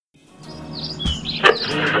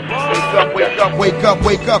up, wake up, wake up,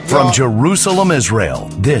 wake up. From Jerusalem, Israel,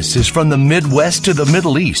 this is From the Midwest to the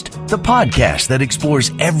Middle East, the podcast that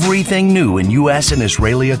explores everything new in U.S. and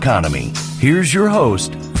Israeli economy. Here's your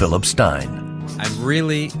host, Philip Stein. I'm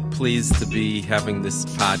really pleased to be having this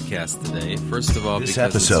podcast today. First of all, this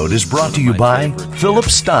episode is brought to you by Philip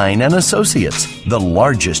Stein and Associates, the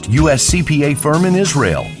largest U.S. CPA firm in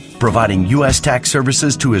Israel, providing U.S. tax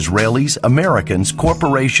services to Israelis, Americans,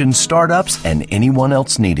 corporations, startups, and anyone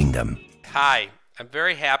else needing them. Hi, I'm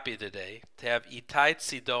very happy today to have Itai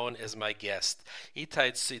Tzidon as my guest.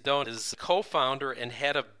 Itai Tzidon is co-founder and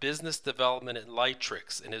head of business development at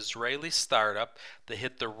Lightricks, an Israeli startup that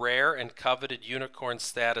hit the rare and coveted unicorn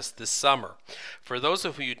status this summer. For those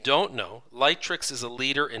of you who don't know, Lightricks is a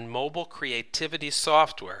leader in mobile creativity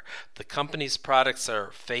software. The company's products are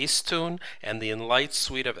Facetune and the Enlight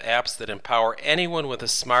suite of apps that empower anyone with a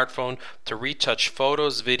smartphone to retouch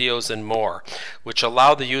photos, videos, and more, which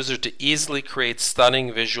allow the user to easily create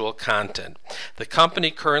stunning visual content. The company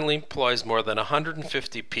currently employs more than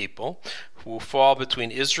 150 people who fall between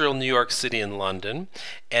Israel, New York City, and London.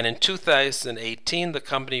 And in 2018, the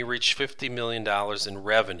company reached $50 million in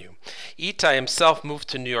revenue. Itai himself moved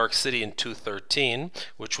to New York City in 2013,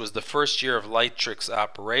 which was the first year of Lightricks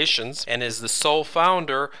operations, and is the sole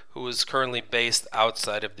founder who is currently based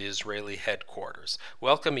outside of the Israeli headquarters.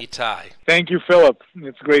 Welcome, Itai. Thank you, Philip.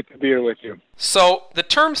 It's great to be here with you. So, the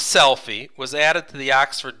term selfie was added to the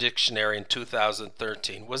Oxford Dictionary in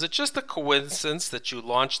 2013. Was it just a coincidence that you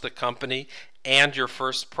launched the company and your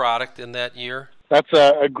first product in that year? That's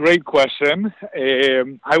a great question.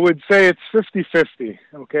 I would say it's 50-50,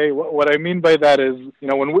 okay? What I mean by that is,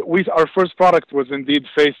 when our first product was indeed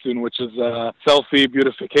Facetune, which is a selfie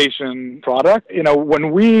beautification product.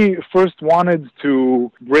 When we first wanted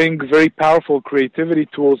to bring very powerful creativity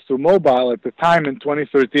tools to mobile at the time in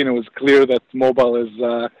 2013, it was clear that mobile is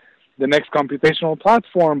the next computational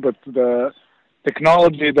platform, but the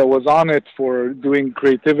technology that was on it for doing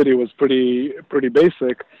creativity was pretty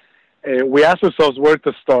basic. We asked ourselves where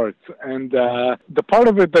to start. And the part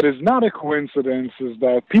of it that is not a coincidence is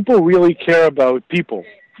that people really care about people,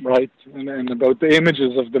 right? And about the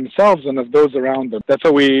images of themselves and of those around them. That's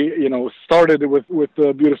how we, started with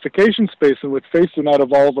the beautification space, and with Facetune out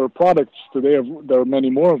of all of our products. Today, there are many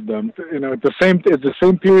more of them. It's the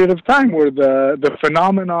same period of time where the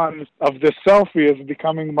phenomenon of the selfie is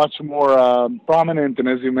becoming much more prominent, and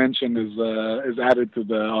as you mentioned, is added to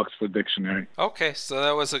the Oxford Dictionary. Okay, so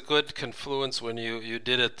that was a good confluence when you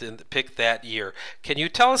did it and picked that year. Can you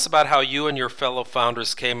tell us about how you and your fellow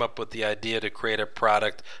founders came up with the idea to create a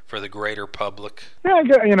product for the greater public? Yeah,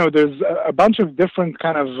 there's a bunch of different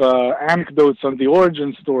kind of anecdotes on the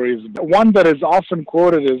origin stories. One that is often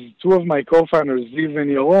quoted is two of my co-founders, Ziv and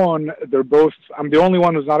Yaron. They're both. I'm the only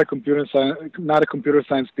one who's not a computer science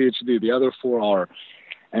PhD. The other four are,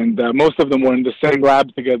 and most of them were in the same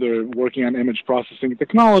lab together, working on image processing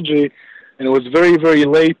technology. And it was very, very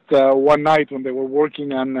late one night when they were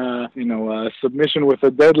working on, a submission with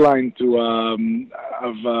a deadline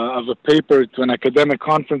of a paper to an academic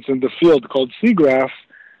conference in the field called SIGGRAPH,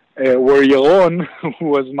 where Yaron, who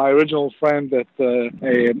was my original friend that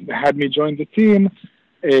had me join the team,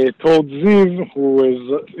 told Ziv, who is,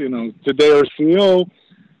 today our CEO,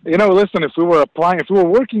 listen, if we were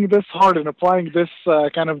working this hard and applying this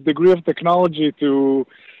kind of degree of technology to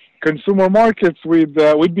consumer markets, we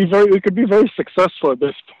could be very successful at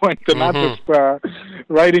this point, and not just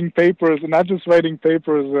writing papers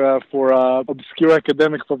for obscure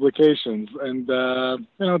academic publications. And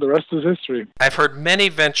the rest is history. I've heard many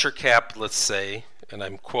venture capitalists say, and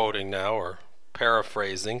I'm quoting now or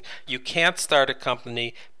paraphrasing, you can't start a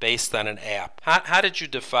company based on an app. How did you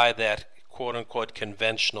defy that quote-unquote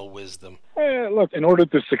conventional wisdom? Look, in order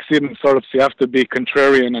to succeed in startups, you have to be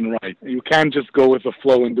contrarian and right. You can't just go with the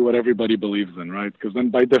flow and do what everybody believes in, right? Because then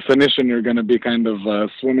by definition, you're going to be kind of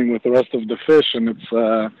swimming with the rest of the fish, and it's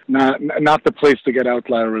not the place to get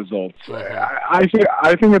outlier results. I think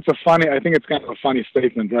it's kind of a funny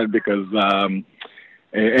statement, right? Because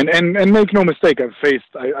And make no mistake, I've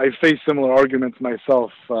faced similar arguments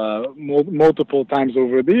myself multiple times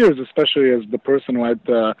over the years, especially as the person who had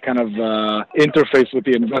to kind of interface with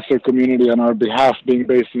the investor community on our behalf, being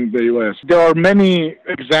based in the U.S. There are many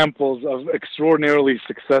examples of extraordinarily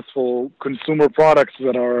successful consumer products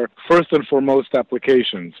that are first and foremost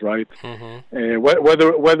applications, right? Mm-hmm.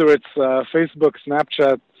 Whether it's Facebook,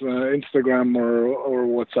 Snapchat, Instagram, or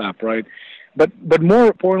WhatsApp, right? But more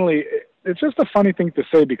importantly, it's just a funny thing to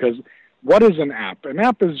say, because what is an app? An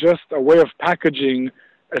app is just a way of packaging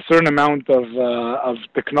a certain amount of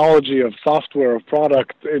technology, of software, of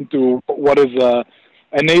product into what is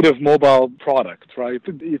a native mobile product, right?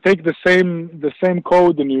 You take the same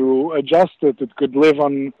code and you adjust it. It could live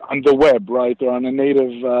on the web, right, or on a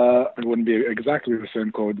native. It wouldn't be exactly the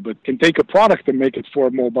same code, but can take a product and make it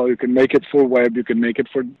for mobile. You can make it for web. You can make it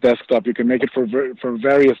for desktop. You can make it for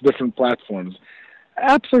various different platforms.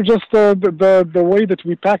 Apps are just the way that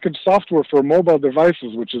we package software for mobile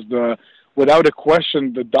devices, which is without a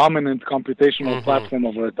question the dominant computational platform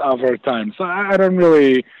of our time. So I don't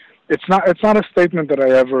really. It's not a statement that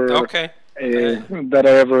I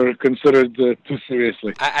ever considered too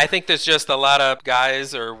seriously. I think there's just a lot of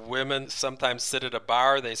guys or women sometimes sit at a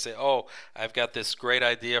bar. They say, "Oh, I've got this great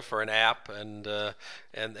idea for an app," and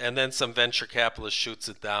then some venture capitalist shoots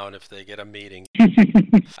it down if they get a meeting.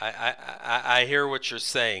 I hear what you're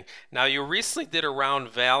saying. Now, you recently did a round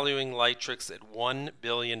valuing Lightricks at $1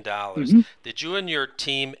 billion. Did you and your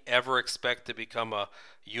team ever expect to become a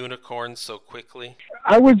unicorn so quickly?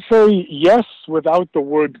 I would say yes, without the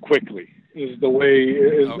word quickly. Is the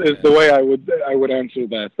way I would answer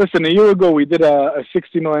that. Listen, a year ago we did a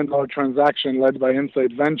 $60 million transaction led by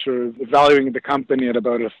Insight Ventures, valuing the company at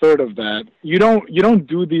about a third of that. You don't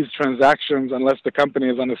do these transactions unless the company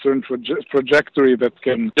is on a certain trajectory that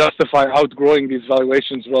can justify outgrowing these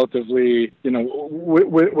valuations relatively,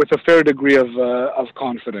 with a fair degree of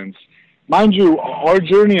confidence. Mind you, our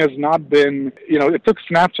journey has not been, it took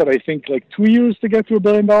Snapchat, I think, like 2 years to get to $1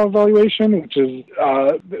 billion valuation, which is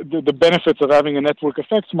the benefits of having a network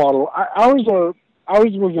effects model. Ours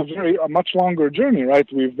was a much longer journey, right?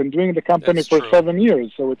 We've been doing the company for 7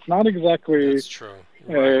 years, so it's not exactly... That's true.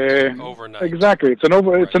 Right. Overnight. Exactly. It's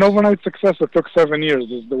an overnight success that took 7 years,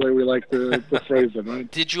 is the way we like to phrase it, right?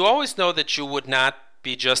 Did you always know that you would not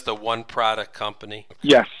be just a one product company?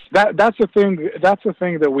 Yes, that's the thing. That's the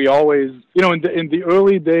thing that we always, in the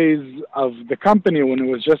early days of the company, when it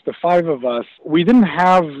was just the five of us, we didn't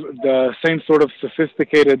have the same sort of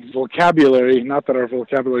sophisticated vocabulary. Not that our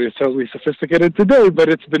vocabulary is totally sophisticated today, but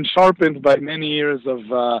it's been sharpened by many years of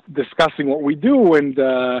discussing what we do and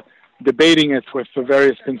debating it with the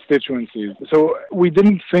various constituencies. So we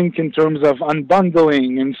didn't think in terms of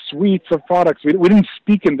unbundling and suites of products. We didn't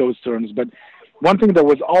speak in those terms, but one thing that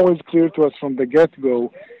was always clear to us from the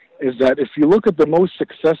get-go is that if you look at the most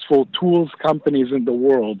successful tools companies in the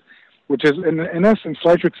world, which is, in essence,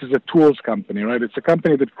 Lightricks is a tools company, right? It's a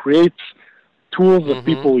company that creates tools that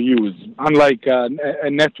people use, unlike a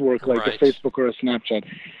network like a Facebook or a Snapchat.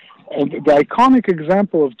 And the iconic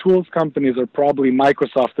example of tools companies are probably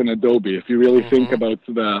Microsoft and Adobe, if you really think about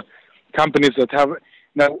the companies that have...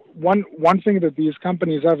 Now, one thing that these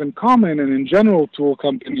companies have in common, and in general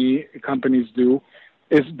companies do,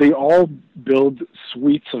 is they all build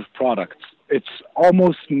suites of products. It's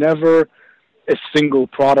almost never a single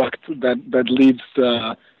product that leads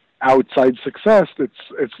to outside success.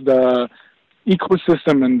 It's the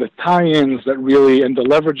ecosystem and the tie-ins that really, and the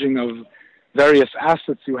leveraging of various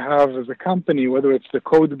assets you have as a company, whether it's the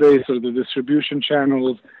code base or the distribution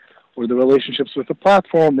channels, or the relationships with the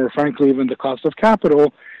platform, or frankly even the cost of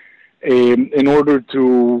capital, in order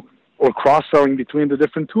to, or cross-selling between the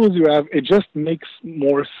different tools you have, it just makes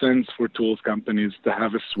more sense for tools companies to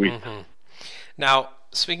have a suite. Now,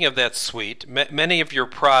 speaking of that suite, many of your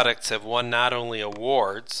products have won not only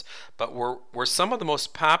awards, but were some of the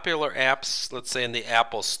most popular apps, let's say, in the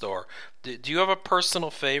Apple Store. Do you have a personal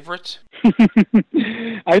favorite?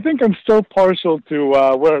 I think I'm still partial to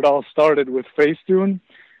where it all started with Facetune.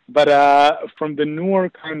 But from the newer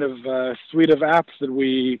kind of suite of apps that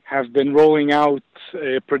we have been rolling out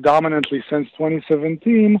predominantly since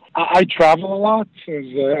 2017, I travel a lot,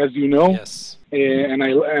 as you know. Yes. And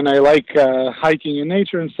I like hiking in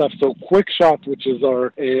nature and stuff. So QuickShot, which is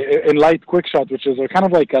our QuickShot, which is kind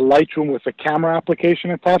of like a Lightroom with a camera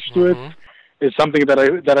application attached to it, is something that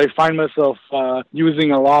I find myself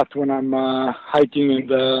using a lot when I'm hiking in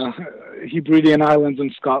the Hebridean Islands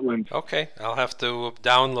in Scotland. Okay, I'll have to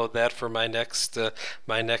download that for my next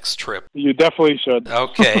trip. You definitely should.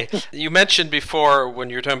 Okay. You mentioned before,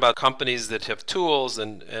 when you're talking about companies that have tools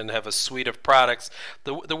and have a suite of products,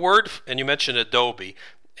 the word, and you mentioned Adobe,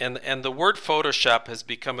 and the word Photoshop has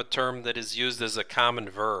become a term that is used as a common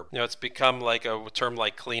verb. It's become like a term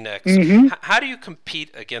like Kleenex. How do you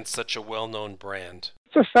compete against such a well-known brand?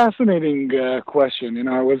 It's a fascinating question.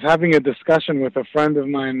 I was having a discussion with a friend of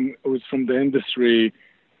mine who's from the industry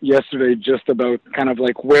yesterday just about kind of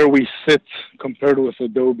like where we sit compared with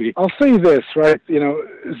Adobe. I'll say this, right?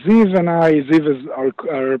 Ziv and I, Ziv is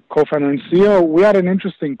our co-founder and CEO, we had an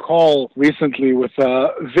interesting call recently with a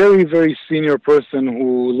very, very senior person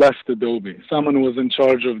who left Adobe, someone who was in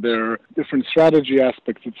charge of their different strategy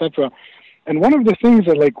aspects, etc. And one of the things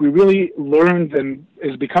that we really learned and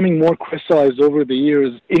is becoming more crystallized over the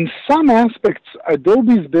years, in some aspects,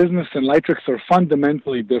 Adobe's business and Lightrix are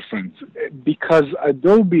fundamentally different because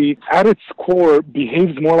Adobe, at its core,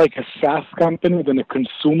 behaves more like a SaaS company than a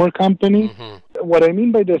consumer company. Mm-hmm. What I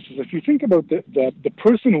mean by this is if you think about the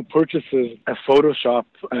person who purchases a Photoshop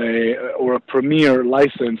or a Premiere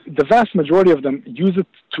license, the vast majority of them use it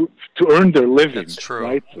to earn their living. That's true.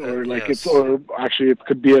 Right? Or yes. It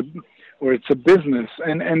could be it's a business,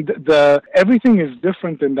 and everything is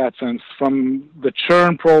different in that sense, from the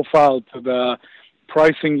churn profile to the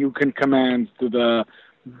pricing you can command to the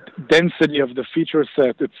density of the feature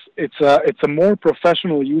set. It's a more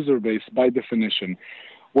professional user base by definition.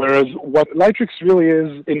 Whereas what Lightrix really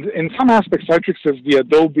is, in some aspects, Lightrix is the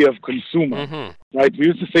Adobe of consumer, mm-hmm. right? We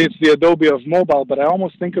used to say it's the Adobe of mobile, but I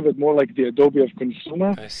almost think of it more like the Adobe of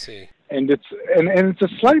consumer. I see. And it's a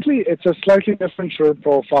slightly different churn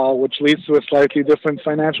profile, which leads to a slightly different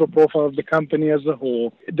financial profile of the company as a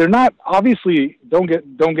whole. They're not, obviously, don't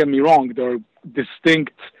get me wrong, there are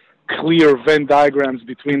distinct, clear Venn diagrams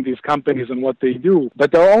between these companies and what they do,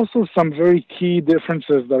 but there are also some very key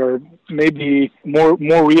differences that are maybe more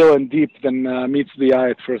real and deep than meets the eye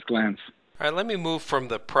at first glance. All right, let me move from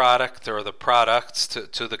the product or the products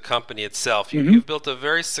to the company itself. Mm-hmm. You've built a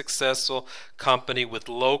very successful company with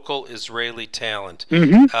local Israeli talent.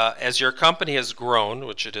 Mm-hmm. As your company has grown,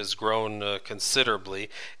 which it has grown considerably,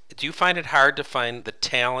 do you find it hard to find the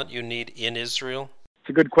talent you need in Israel? It's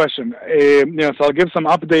a good question. So I'll give some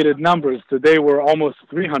updated numbers. Today we're almost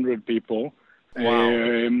 300 people. Wow.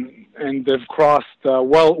 And they've crossed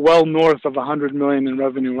well north of 100 million in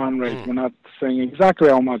revenue run rate. We're not saying exactly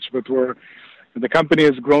how much, but the company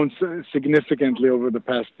has grown significantly over the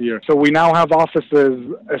past year. So we now have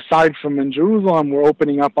offices, aside from in Jerusalem, we're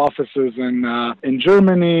opening up offices in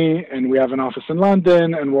Germany, and we have an office in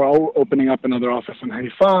London, and we're opening up another office in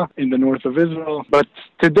Haifa, in the north of Israel. But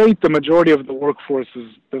to date, the majority of the workforce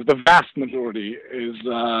the vast majority is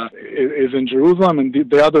in Jerusalem, and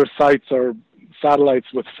the other sites are satellites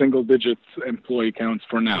with single-digit employee counts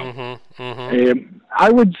for now. Mm-hmm, mm-hmm. I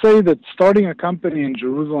would say that starting a company in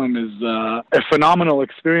Jerusalem is a phenomenal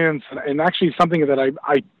experience, and actually something that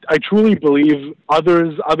I truly believe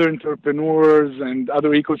other entrepreneurs and other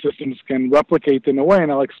ecosystems can replicate in a way,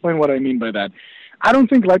 and I'll explain what I mean by that. I don't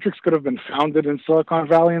think Lightrix could have been founded in Silicon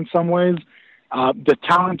Valley in some ways. The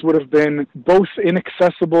talent would have been both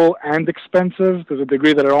inaccessible and expensive to the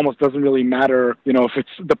degree that it almost doesn't really matter. If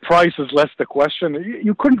the price is less the question.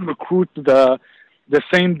 You couldn't recruit the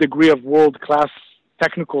same degree of world-class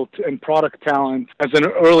technical and product talent as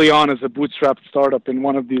early on as a bootstrapped startup in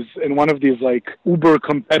one of these like uber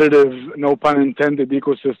competitive, no pun intended,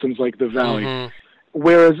 ecosystems like the Valley. Mm-hmm.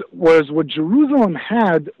 Whereas what Jerusalem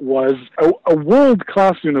had was a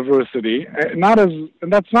world-class university, and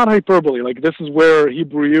that's not hyperbole. Like, this is where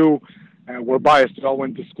Hebrew U, we're biased, we all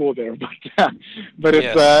went to school there, but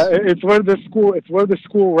it's where the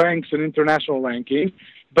school ranks in international ranking.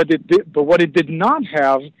 But what it did not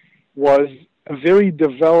have was a very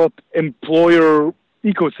developed employer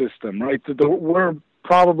ecosystem, right? We're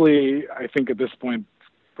probably, I think at this point,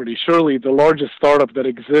 pretty surely the largest startup that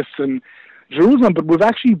exists in Jerusalem, but we've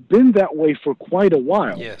actually been that way for quite a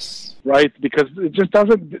while. Yes. Right? Because it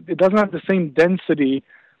doesn't have the same density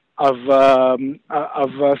of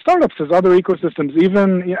startups as other ecosystems,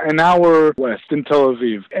 even in our west, in Tel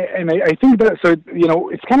Aviv. And I think that,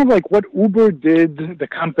 it's kind of like what Uber the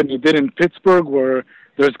company did in Pittsburgh, where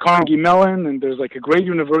there's Carnegie Mellon and there's like a great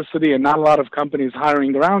university and not a lot of companies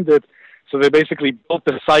hiring around it. So they basically built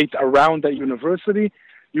the site around that university.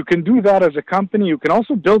 You can do that as a company. You can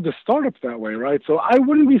also build a startup that way, right? So I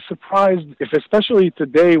wouldn't be surprised if, especially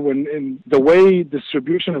today, when in the way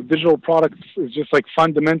distribution of digital products is just like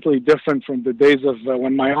fundamentally different from the days of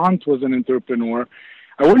when my aunt was an entrepreneur,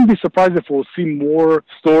 I wouldn't be surprised if we'll see more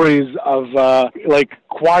stories of like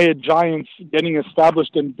quiet giants getting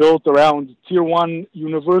established and built around tier 1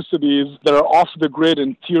 universities that are off the grid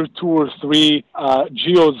in tier 2 or 3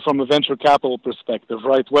 geos from a venture capital perspective,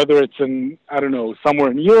 right? Whether it's in,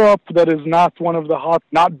 somewhere in Europe that is not one of the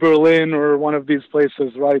not Berlin or one of these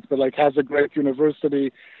places, right? But like has a great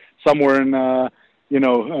university somewhere in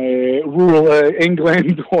rural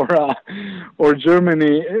England or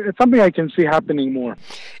Germany. It's something I can see happening more.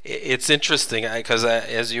 It's interesting because,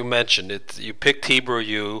 as you mentioned, you picked Hebrew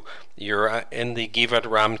U You're in the Givat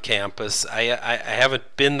Ram campus. I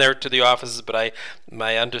haven't been there to the offices, but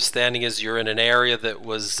my understanding is you're in an area that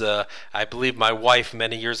was, I believe my wife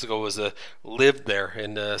many years ago lived there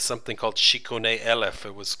in something called Shikonei Elef,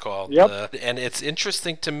 it was called. Yep. And it's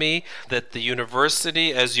interesting to me that the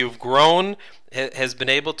university, as you've grown, has been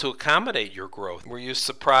able to accommodate your growth. Were you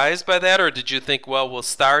surprised by that, or did you think, well, we'll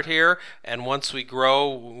start here, and once we grow,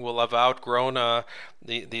 we'll have outgrown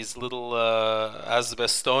these little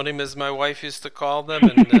asbestonim, as my wife used to call them,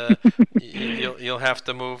 and you'll have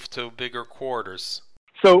to move to bigger quarters?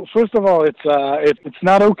 So first of all, it's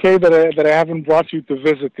not okay that I haven't brought you to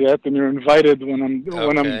visit yet, and you're invited when I'm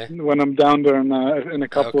down there in a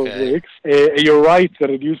couple of weeks. You're right that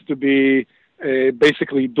it used to be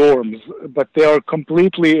basically dorms, but they are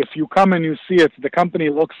completely, if you come and you see it, the company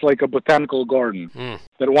looks like a botanical garden.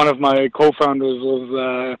 That one of my co-founders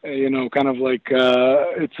was, kind of like,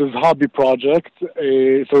 it's his hobby project. So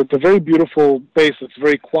it's a very beautiful place. It's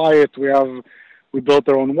very quiet. We built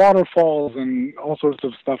our own waterfalls and all sorts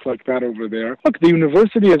of stuff like that over there. Look, the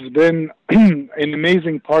university has been an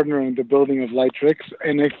amazing partner in the building of Lightrix,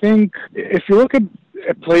 and I think if you look at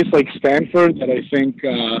a place like Stanford, that I think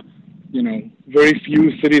very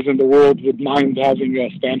few cities in the world would mind having a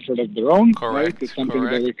Stanford of their own. Correct. Right? It's something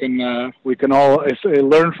that we can all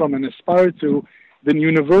learn from and aspire to. Then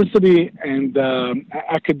university and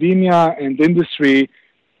academia and industry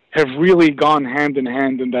have really gone hand in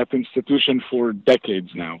hand in that institution for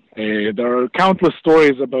decades now. There are countless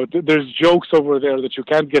stories about, there's jokes over there that you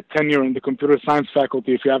can't get tenure in the computer science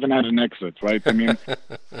faculty if you haven't had an exit, right? I mean,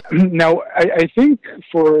 now, I think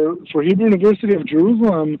for Hebrew University of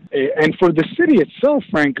Jerusalem, and for the city itself,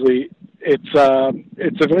 frankly, it's a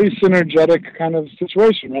very synergetic kind of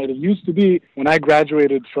situation, right? It used to be, when I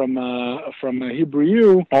graduated from Hebrew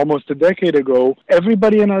U almost a decade ago,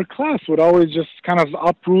 everybody in our class would always just kind of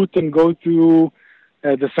uproot and go to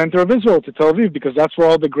the center of Israel, to Tel Aviv, because that's where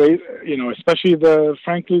all the great, especially the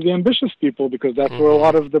ambitious people, because that's where a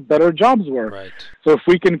lot of the better jobs were. Right. So if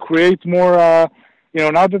we can create more,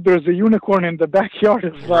 now that there's a unicorn in the backyard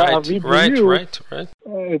of Hebrew U, it's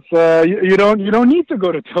you don't need to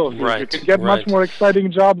go to Tel Aviv. Right. You can get much more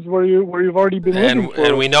exciting jobs where you've already been living for.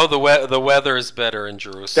 And we know the weather is better in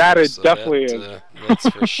Jerusalem. That it definitely is. That's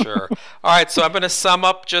for sure. All right, so I'm going to sum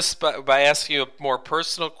up just by asking you a more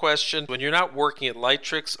personal question. When you're not working at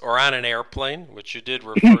Lightrix or on an airplane, which you did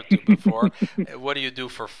refer to before, what do you do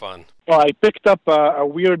for fun? Well, I picked up a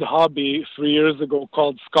weird hobby 3 years ago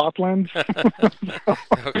called Scotland.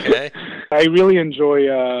 Okay. I really enjoy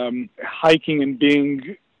hiking and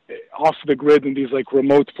being off the grid in these like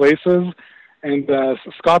remote places. And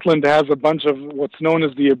Scotland has a bunch of what's known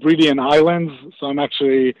as the Hebridean Islands. So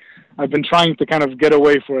I've been trying to kind of get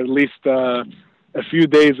away for at least a few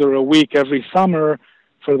days or a week every summer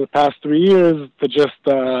for the past 3 years to just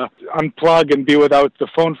unplug and be without the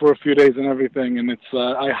phone for a few days and everything. And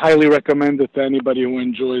I highly recommend it to anybody who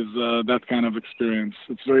enjoys that kind of experience.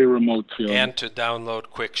 It's very remote feeling. And to download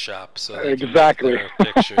QuickShop so they exactly. can make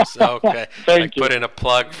their pictures. Okay. Thank you. Put in a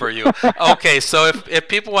plug for you. Okay, so if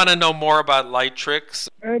people want to know more about Lightrix,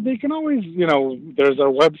 they can always, there's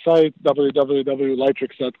our website,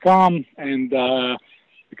 www.lightrix.com, and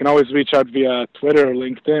you can always reach out via Twitter or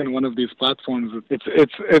LinkedIn, one of these platforms.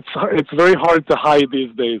 It's very hard to hide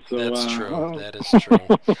these days. So, that's true. That is true.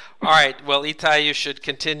 All right. Well, Itai, you should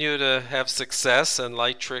continue to have success, and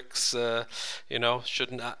Lightrix,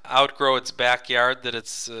 shouldn't outgrow its backyard that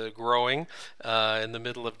it's growing in the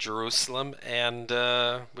middle of Jerusalem. And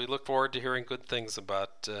we look forward to hearing good things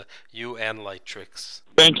about you and Lightrix.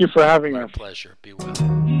 Thank you for having us. My pleasure. Be well.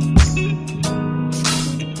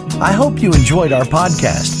 I hope you enjoyed our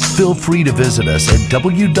podcast. Feel free to visit us at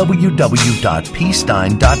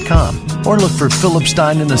www.pstein.com or look for Philip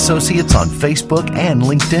Stein & Associates on Facebook and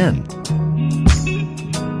LinkedIn.